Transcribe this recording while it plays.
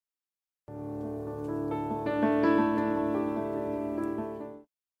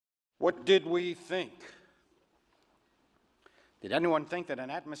What did we think? Did anyone think that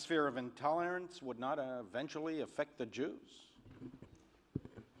an atmosphere of intolerance would not eventually affect the Jews?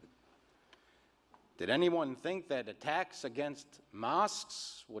 Did anyone think that attacks against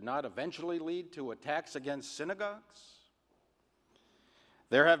mosques would not eventually lead to attacks against synagogues?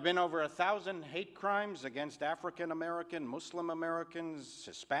 There have been over 1,000 hate crimes against African American, Muslim Americans,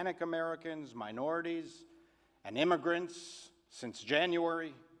 Hispanic Americans, minorities, and immigrants since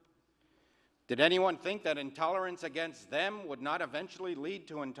January. Did anyone think that intolerance against them would not eventually lead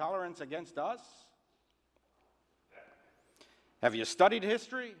to intolerance against us? Have you studied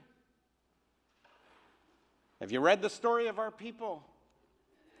history? Have you read the story of our people?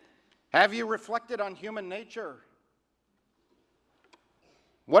 Have you reflected on human nature?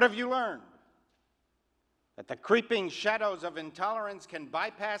 What have you learned? That the creeping shadows of intolerance can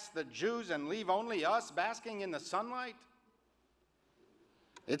bypass the Jews and leave only us basking in the sunlight?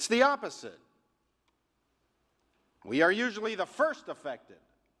 It's the opposite. We are usually the first affected,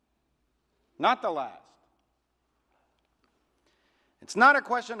 not the last. It's not a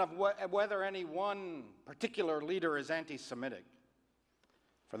question of whether any one particular leader is anti-Semitic.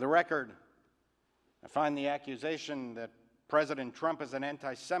 For the record, I find the accusation that President Trump is an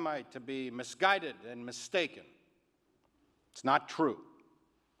anti-Semite to be misguided and mistaken. It's not true.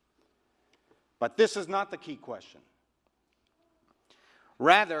 But this is not the key question.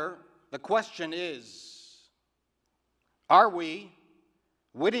 Rather, the question is, are we,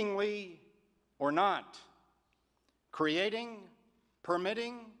 wittingly or not, creating,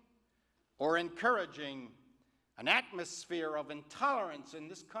 permitting, or encouraging an atmosphere of intolerance in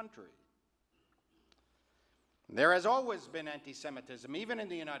this country? There has always been anti-Semitism, even in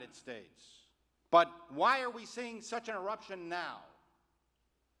the United States. But why are we seeing such an eruption now?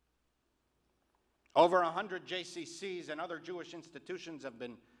 Over 100 JCCs and other Jewish institutions have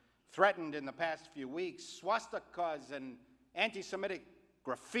been threatened in the past few weeks. Swastikas and anti-Semitic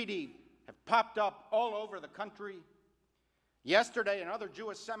graffiti have popped up all over the country. Yesterday, another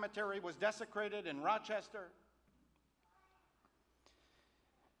Jewish cemetery was desecrated in Rochester.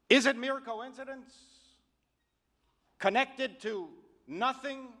 Is it mere coincidence? Connected to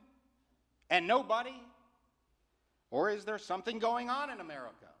nothing and nobody? Or is there something going on in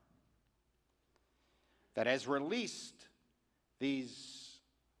America that has released these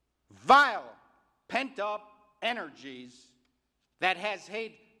vile, pent-up energies that has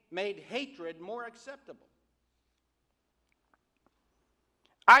made hatred more acceptable?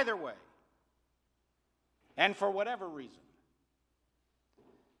 Either way, and for whatever reason,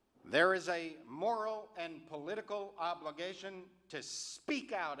 there is a moral and political obligation to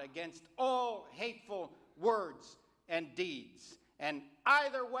speak out against all hateful words and deeds. And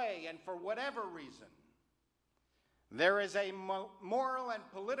either way, and for whatever reason, there is a moral and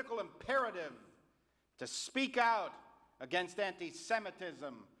political imperative to speak out against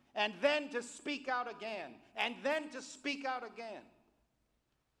anti-Semitism, and then to speak out again, and then to speak out again,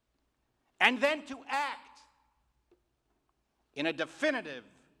 and then to act in a definitive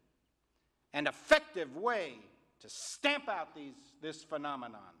and effective way to stamp out this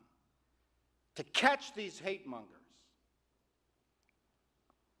phenomenon, to catch these hate mongers.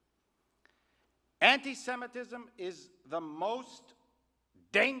 Anti-Semitism is the most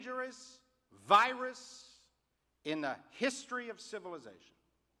dangerous virus in the history of civilization.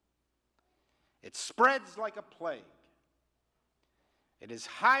 It spreads like a plague. It is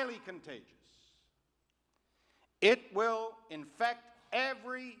highly contagious. It will infect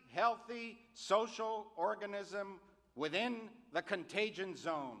every healthy social organism within the contagion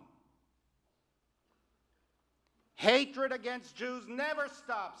zone. Hatred against Jews never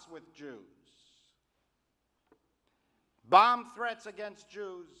stops with Jews. Bomb threats against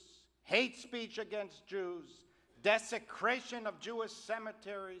Jews, hate speech against Jews, desecration of Jewish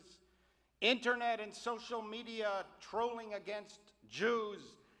cemeteries, internet and social media trolling against Jews.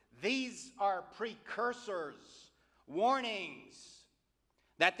 These are precursors, warnings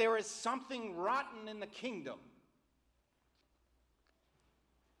that there is something rotten in the kingdom.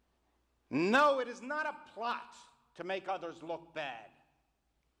 No, it is not a plot to make others look bad.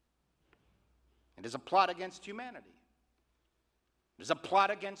 It is a plot against humanity. It is a plot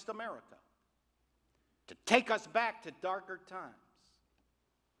against America to take us back to darker times.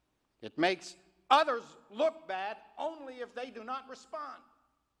 It makes others look bad only if they do not respond.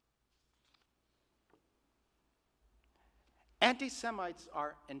 Anti-Semites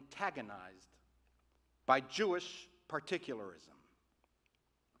are antagonized by Jewish particularism,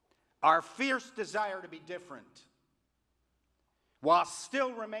 our fierce desire to be different, while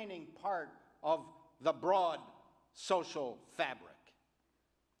still remaining part of the broad social fabric.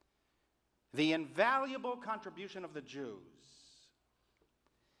 The invaluable contribution of the Jews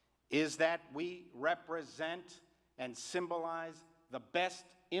is that we represent and symbolize the best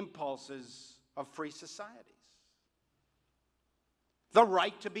impulses of free societies. The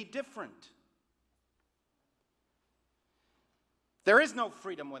right to be different. There is no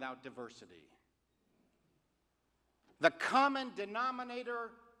freedom without diversity. The common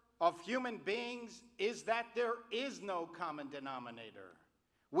denominator of human beings is that there is no common denominator.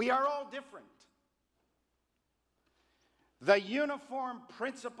 We are all different. The uniform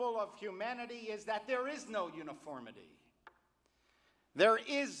principle of humanity is that there is no uniformity. There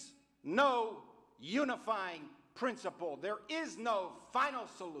is no unifying principle. There is no final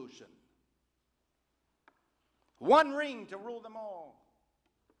solution. One ring to rule them all.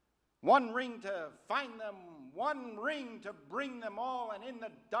 One ring to find them. One ring to bring them all, and in the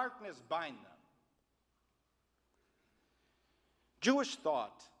darkness bind them. Jewish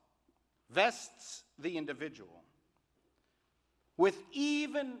thought vests the individual with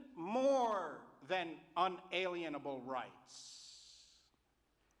even more than unalienable rights.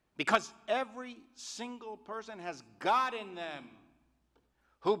 Because every single person has God in them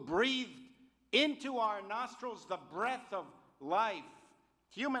who breathed into our nostrils the breath of life.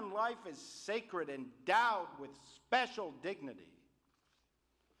 Human life is sacred, endowed with special dignity.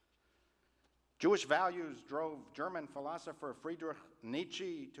 Jewish values drove German philosopher Friedrich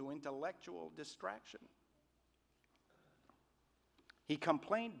Nietzsche to intellectual distraction. He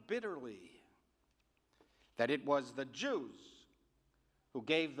complained bitterly that it was the Jews who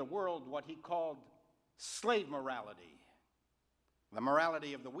gave the world what he called slave morality, the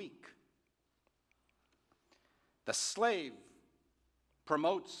morality of the weak. The slave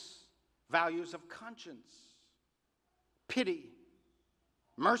promotes values of conscience, pity,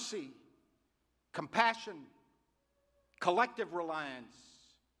 mercy, compassion, collective reliance,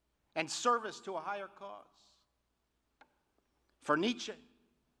 and service to a higher cause. For Nietzsche,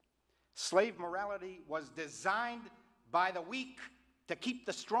 slave morality was designed by the weak to keep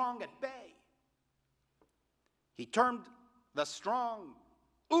the strong at bay. He termed the strong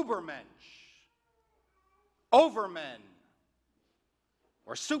Übermensch, overmen,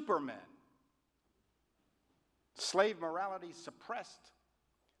 or supermen. Slave morality suppressed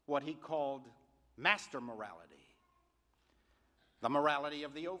what he called master morality, the morality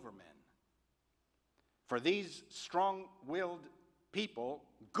of the overmen. For these strong-willed people,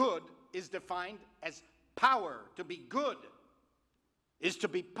 good is defined as power. To be good is to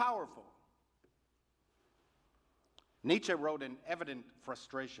be powerful. Nietzsche wrote in evident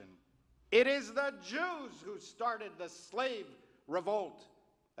frustration, "It is the Jews who started the slave revolt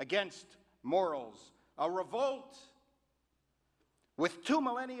against morals, a revolt with 2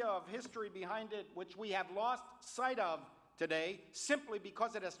 millennia of history behind it, which we have lost sight of today simply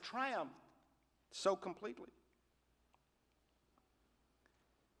because it has triumphed so completely."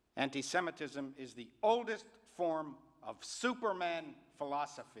 Anti-Semitism is the oldest form of Superman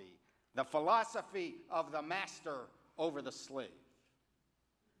philosophy, the philosophy of the master over the slave.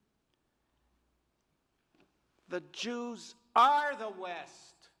 The Jews are the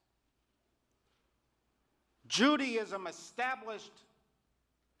West. Judaism established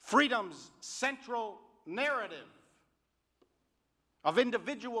freedom's central narrative of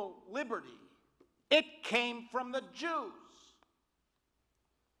individual liberty. It came from the Jews.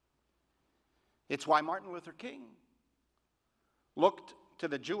 It's why Martin Luther King looked to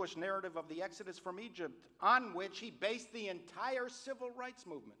the Jewish narrative of the Exodus from Egypt, on which he based the entire civil rights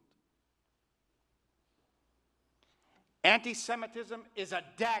movement. Anti-Semitism is a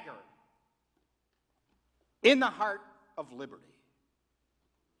dagger in the heart of liberty.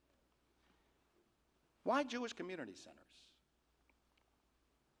 Why Jewish community centers,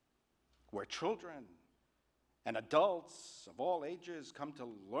 where children and adults of all ages come to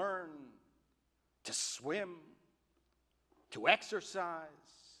learn, to swim, to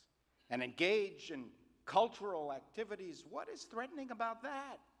exercise, and engage in cultural activities? What is threatening about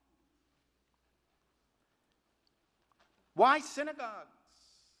that? Why synagogues,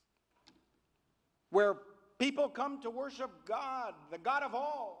 where people come to worship God, the God of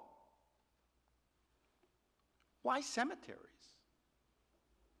all? Why cemeteries?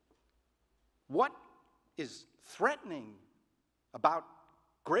 What is threatening about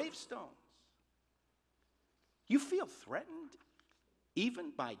gravestones? You feel threatened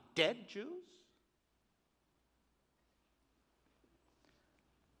even by dead Jews?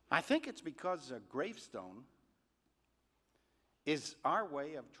 I think it's because a gravestone is our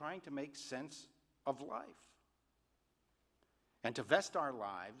way of trying to make sense of life and to vest our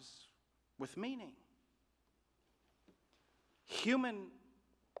lives with meaning. Human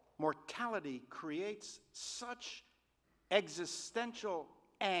mortality creates such existential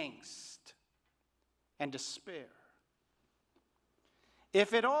angst and despair.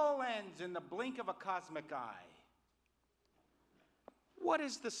 If it all ends in the blink of a cosmic eye, what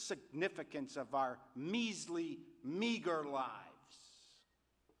is the significance of our measly, meager lives?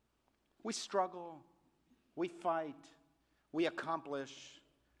 We struggle, we fight, we accomplish,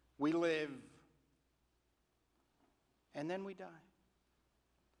 we live, and then we die.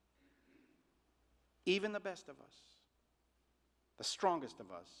 Even the best of us, the strongest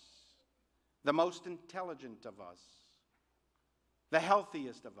of us, the most intelligent of us, the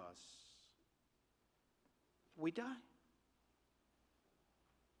healthiest of us, we die.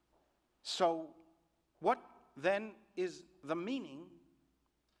 So, what then is the meaning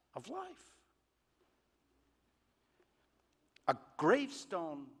of life? A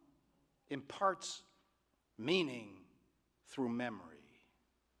gravestone imparts meaning through memory.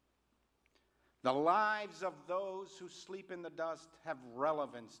 The lives of those who sleep in the dust have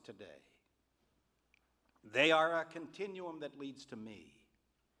relevance today. They are a continuum that leads to me.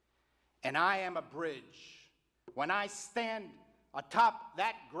 And I am a bridge. When I stand atop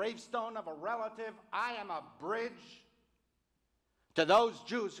that gravestone of a relative, I am a bridge to those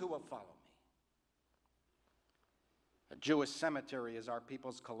Jews who will follow me. A Jewish cemetery is our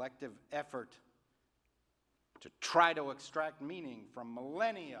people's collective effort to try to extract meaning from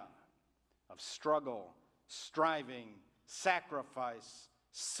millennia of struggle, striving, sacrifice,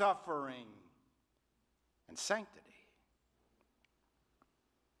 suffering, and sanctity.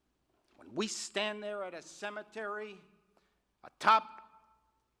 When we stand there at a cemetery, atop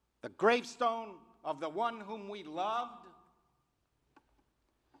the gravestone of the one whom we loved,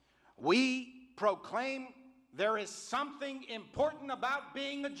 we proclaim there is something important about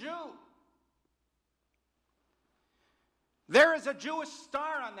being a Jew. There is a Jewish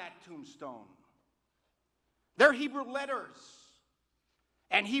star on that tombstone. There are Hebrew letters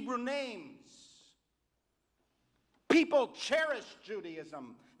and Hebrew names. People cherish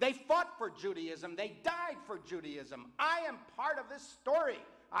Judaism. They fought for Judaism. They died for Judaism. I am part of this story.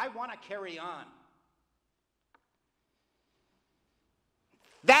 I want to carry on.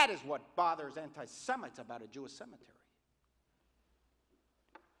 That is what bothers anti-Semites about a Jewish cemetery.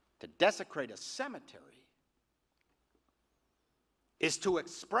 To desecrate a cemetery is to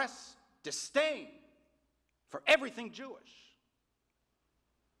express disdain for everything Jewish.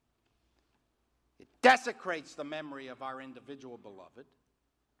 It desecrates the memory of our individual beloved.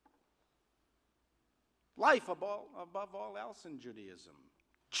 Life above all else in Judaism.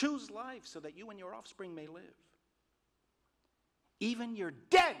 Choose life so that you and your offspring may live. Even your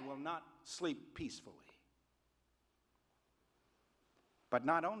dead will not sleep peacefully. But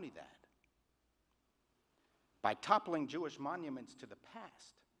not only that, by toppling Jewish monuments to the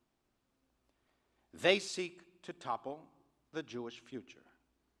past, they seek to topple the Jewish future.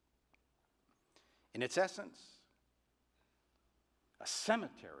 In its essence, a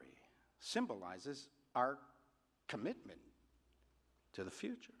cemetery symbolizes our commitment to the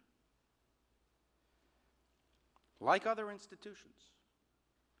future. Like other institutions,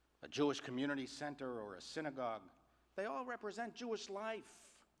 a Jewish community center or a synagogue, they all represent Jewish life,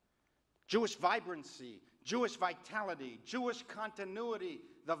 Jewish vibrancy, Jewish vitality, Jewish continuity,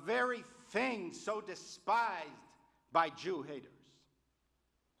 the very thing so despised by Jew haters.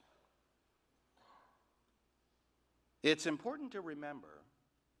 It's important to remember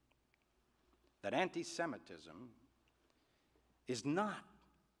that anti-Semitism is not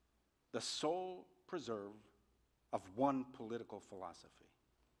the sole preserve of one political philosophy.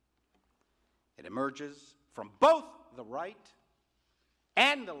 It emerges from both the right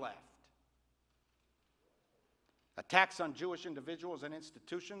and the left. Attacks on Jewish individuals and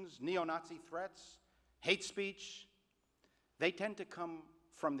institutions, neo-Nazi threats, hate speech, they tend to come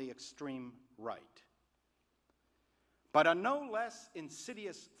from the extreme right. But a no less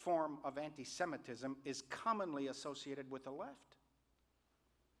insidious form of anti-Semitism is commonly associated with the left.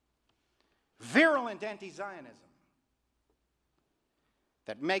 Virulent anti-Zionism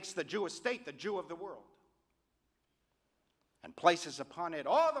that makes the Jewish state the Jew of the world and places upon it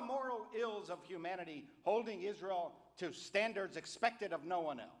all the moral ills of humanity, holding Israel to standards expected of no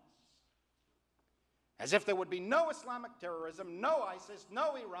one else. As if there would be no Islamic terrorism, no ISIS,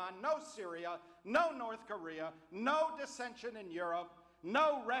 no Iran, no Syria, no North Korea, no dissension in Europe,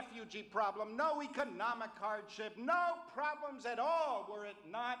 no refugee problem, no economic hardship, no problems at all were it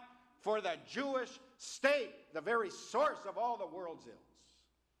not for the Jewish state, the very source of all the world's ills.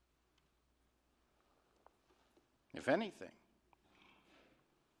 If anything,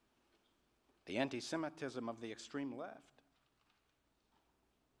 the anti-Semitism of the extreme left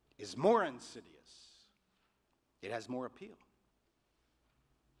is more insidious. It has more appeal.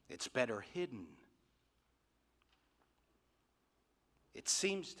 It's better hidden. It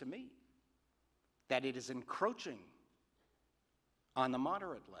seems to me that it is encroaching on the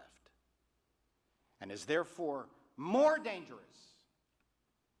moderate left and is therefore more dangerous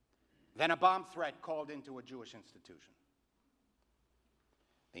than a bomb threat called into a Jewish institution.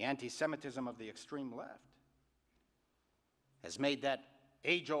 The anti-Semitism of the extreme left has made that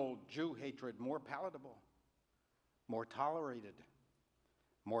age-old Jew hatred more palatable, more tolerated,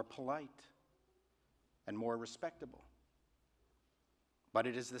 more polite, and more respectable. But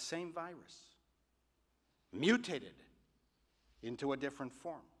it is the same virus, mutated into a different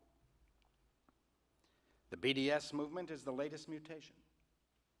form. The BDS movement is the latest mutation.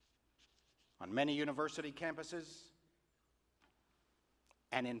 On many university campuses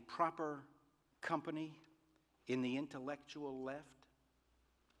and in proper company in the intellectual left,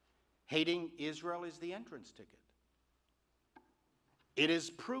 hating Israel is the entrance ticket. It is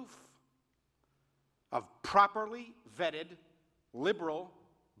proof of properly vetted liberal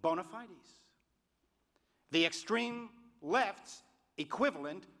bona fides. The extreme left's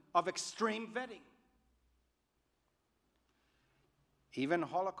equivalent of extreme vetting. Even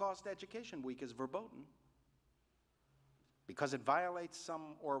Holocaust Education Week is verboten because it violates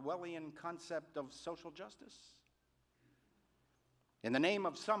some Orwellian concept of social justice. In the name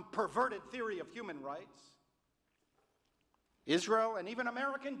of some perverted theory of human rights, Israel and even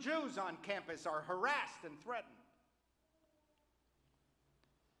American Jews on campus are harassed and threatened.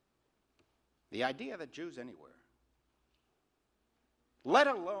 The idea that Jews anywhere, let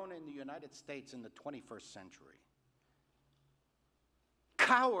alone in the United States in the 21st century,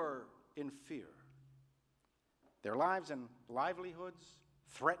 cower in fear, their lives and livelihoods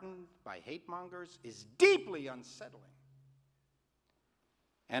threatened by hate mongers, is deeply unsettling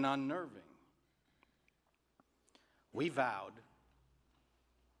and unnerving. We vowed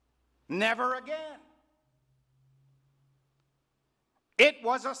never again. It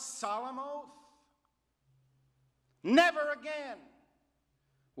was a solemn oath. Never again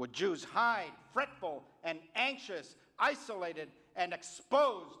would Jews hide, fretful and anxious, isolated and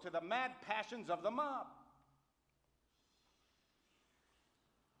exposed to the mad passions of the mob.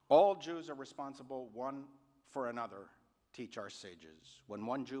 All Jews are responsible one for another, teach our sages. When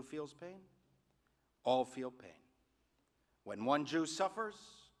one Jew feels pain, all feel pain. When one Jew suffers,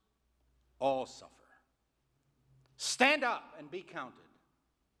 all suffer. Stand up and be counted.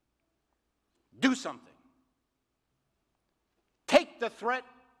 Do something. Take the threat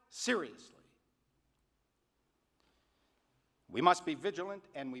seriously. We must be vigilant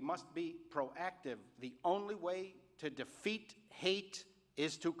and we must be proactive. The only way to defeat hate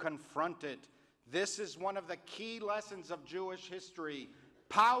is to confront it. This is one of the key lessons of Jewish history.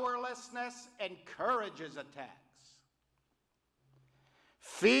 Powerlessness encourages attacks.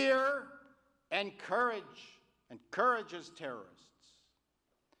 Fear encourages terrorists.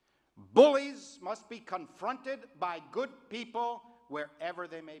 Bullies must be confronted by good people wherever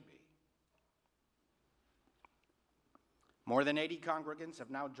they may be. More than 80 congregants have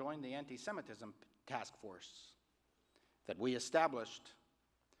now joined the Anti-Semitism task force that we established.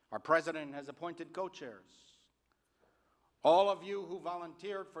 Our president has appointed co-chairs. All of you who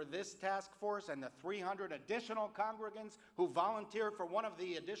volunteered for this task force and the 300 additional congregants who volunteered for one of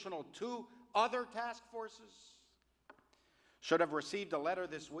the additional 2 other task forces should have received a letter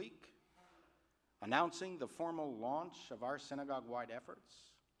this week announcing the formal launch of our synagogue-wide efforts.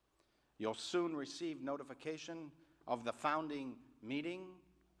 You'll soon receive notification of the founding meeting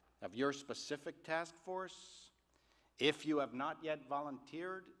of your specific task force. If you have not yet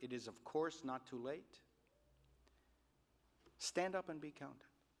volunteered, it is of course not too late. Stand up and be counted.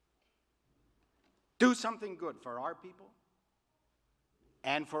 Do something good for our people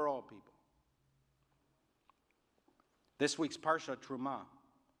and for all people. This week's Parsha Truma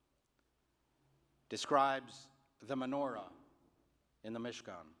describes the menorah in the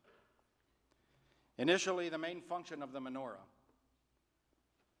Mishkan. Initially, the main function of the menorah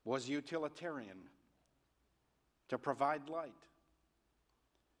was utilitarian, to provide light.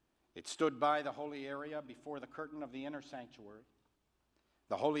 It stood by the holy area before the curtain of the inner sanctuary,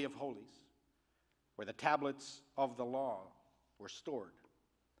 the Holy of Holies, where the tablets of the law were stored.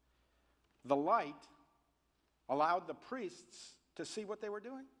 The light allowed the priests to see what they were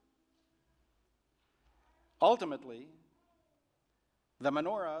doing. Ultimately, the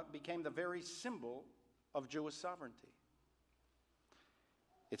menorah became the very symbol of Jewish sovereignty.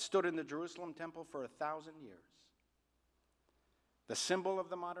 It stood in the Jerusalem temple for 1,000 years. The symbol of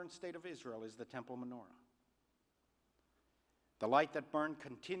the modern state of Israel is the temple menorah. The light that burned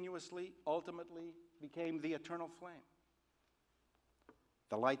continuously ultimately became the eternal flame.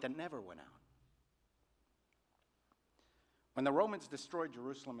 The light that never went out. When the Romans destroyed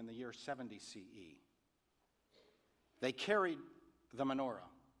Jerusalem in the year 70 CE, they carried the menorah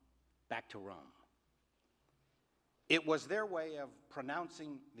back to Rome. It was their way of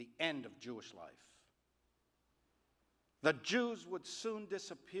pronouncing the end of Jewish life. The Jews would soon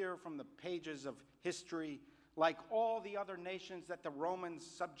disappear from the pages of history like all the other nations that the Romans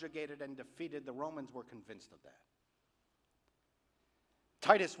subjugated and defeated. The Romans were convinced of that.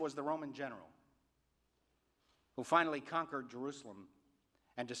 Titus was the Roman general who finally conquered Jerusalem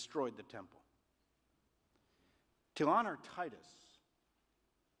and destroyed the temple. To honor Titus,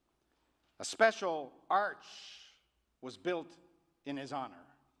 a special arch was built in his honor.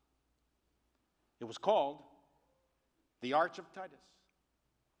 It was called the Arch of Titus.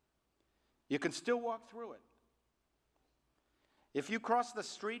 You can still walk through it. If you cross the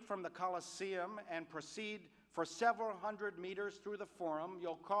street from the Colosseum and proceed for several hundred meters through the Forum,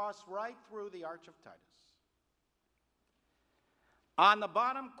 you'll cross right through the Arch of Titus. On the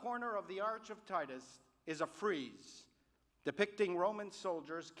bottom corner of the Arch of Titus is a frieze depicting Roman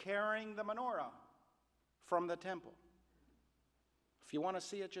soldiers carrying the menorah from the temple. If you want to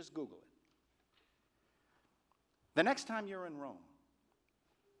see it, just Google it. The next time you're in Rome,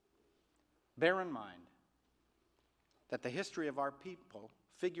 bear in mind that the history of our people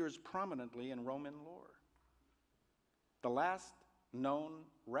figures prominently in Roman lore. The last known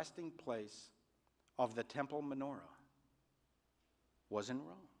resting place of the temple menorah was in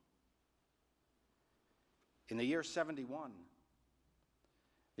Rome. In the year 71,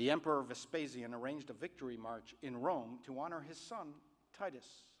 the Emperor Vespasian arranged a victory march in Rome to honor his son,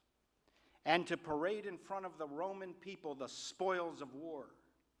 Titus, and to parade in front of the Roman people the spoils of war.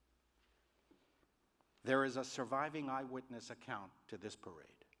 There is a surviving eyewitness account to this parade.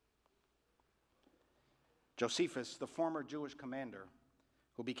 Josephus, the former Jewish commander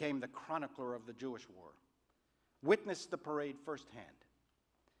who became the chronicler of the Jewish war, witnessed the parade firsthand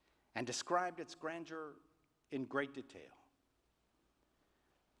and described its grandeur in great detail.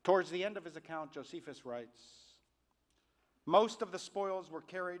 Towards the end of his account, Josephus writes, "Most of the spoils were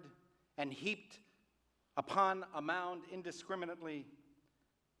carried and heaped upon a mound indiscriminately,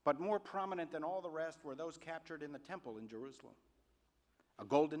 but more prominent than all the rest were those captured in the temple in Jerusalem. A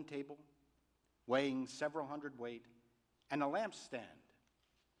golden table weighing several hundredweight and a lampstand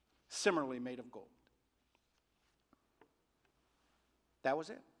similarly made of gold." That was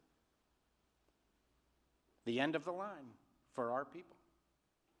it. The end of the line for our people.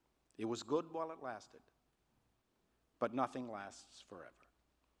 It was good while it lasted, but nothing lasts forever.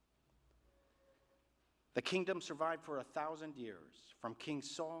 The kingdom survived for 1,000 years, from King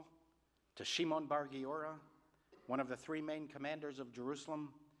Saul to Shimon bar Giora, one of the three main commanders of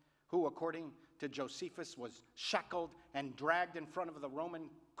Jerusalem, who, according to Josephus, was shackled and dragged in front of the Roman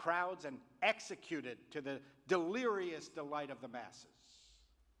crowds and executed to the delirious delight of the masses.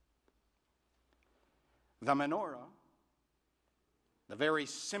 The menorah, the very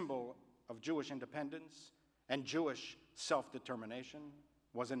symbol of Jewish independence and Jewish self-determination,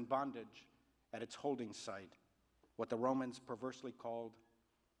 was in bondage at its holding site, what the Romans perversely called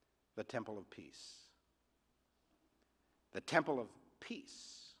the Temple of Peace. The Temple of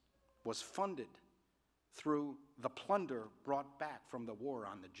Peace was funded through the plunder brought back from the war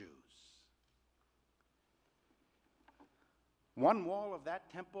on the Jews. One wall of that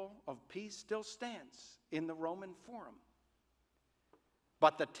Temple of Peace still stands in the Roman Forum.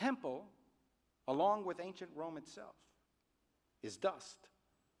 But the temple, along with ancient Rome itself, is dust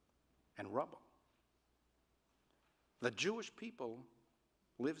and rubble. The Jewish people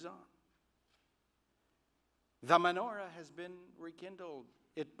lives on. The menorah has been rekindled.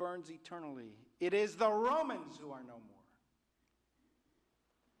 It burns eternally. It is the Romans who are no more.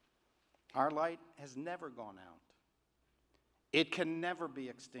 Our light has never gone out. It can never be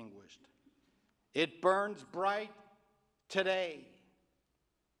extinguished. It burns bright today,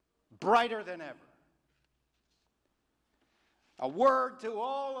 brighter than ever. A word to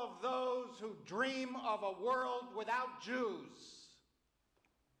all of those who dream of a world without Jews.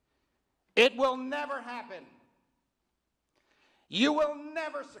 It will never happen. You will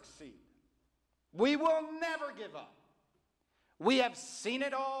never succeed. We will never give up. We have seen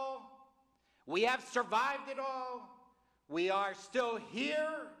it all. We have survived it all. We are still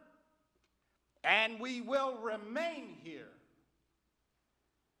here, and we will remain here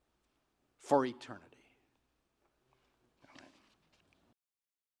for eternity.